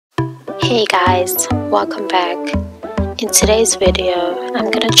Hey guys, welcome back. In today's video,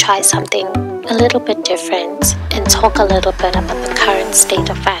 I'm gonna try something a little bit different and talk a little bit about the current state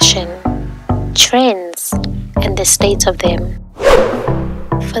of fashion, trends, and the state of them.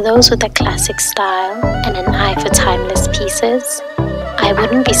 For those with a classic style and an eye for timeless pieces, I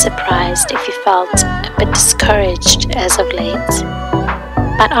wouldn't be surprised if you felt a bit discouraged as of late.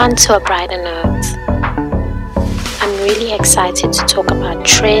 But on to a brighter note. I'm really excited to talk about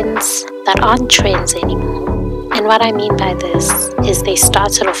trends that aren't trends anymore. And what I mean by this is they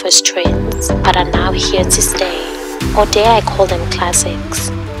started off as trends but are now here to stay, or dare I call them classics.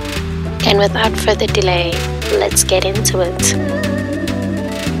 And without further delay, let's get into it.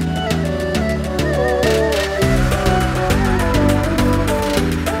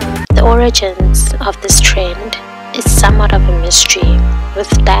 The origins of this trend is somewhat of a mystery. With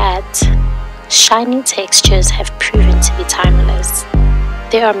that, shiny textures have proven to be timeless.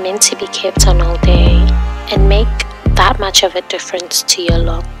 They are meant to be kept on all day and make that much of a difference to your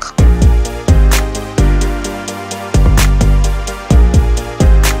look.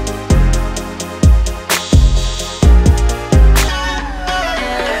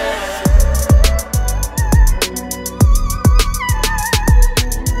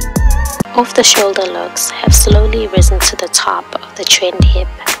 Off-the-shoulder looks have slowly risen to the top of the trend hip,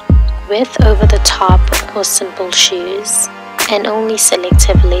 with over-the-top or simple shoes and only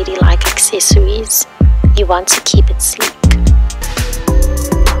selective ladylike accessories. You want to keep it sleek.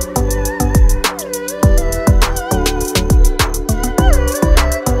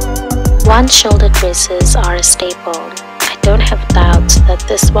 One-shoulder dresses are a staple. I don't have doubt that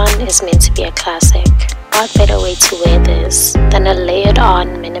this one is meant to be a classic. What better way to wear this than a layered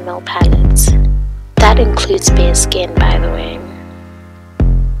on minimal palette? That includes bare skin, by the way.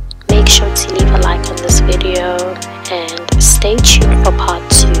 Make sure to leave a like on this video and stay tuned for part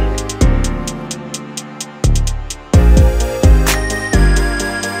 2.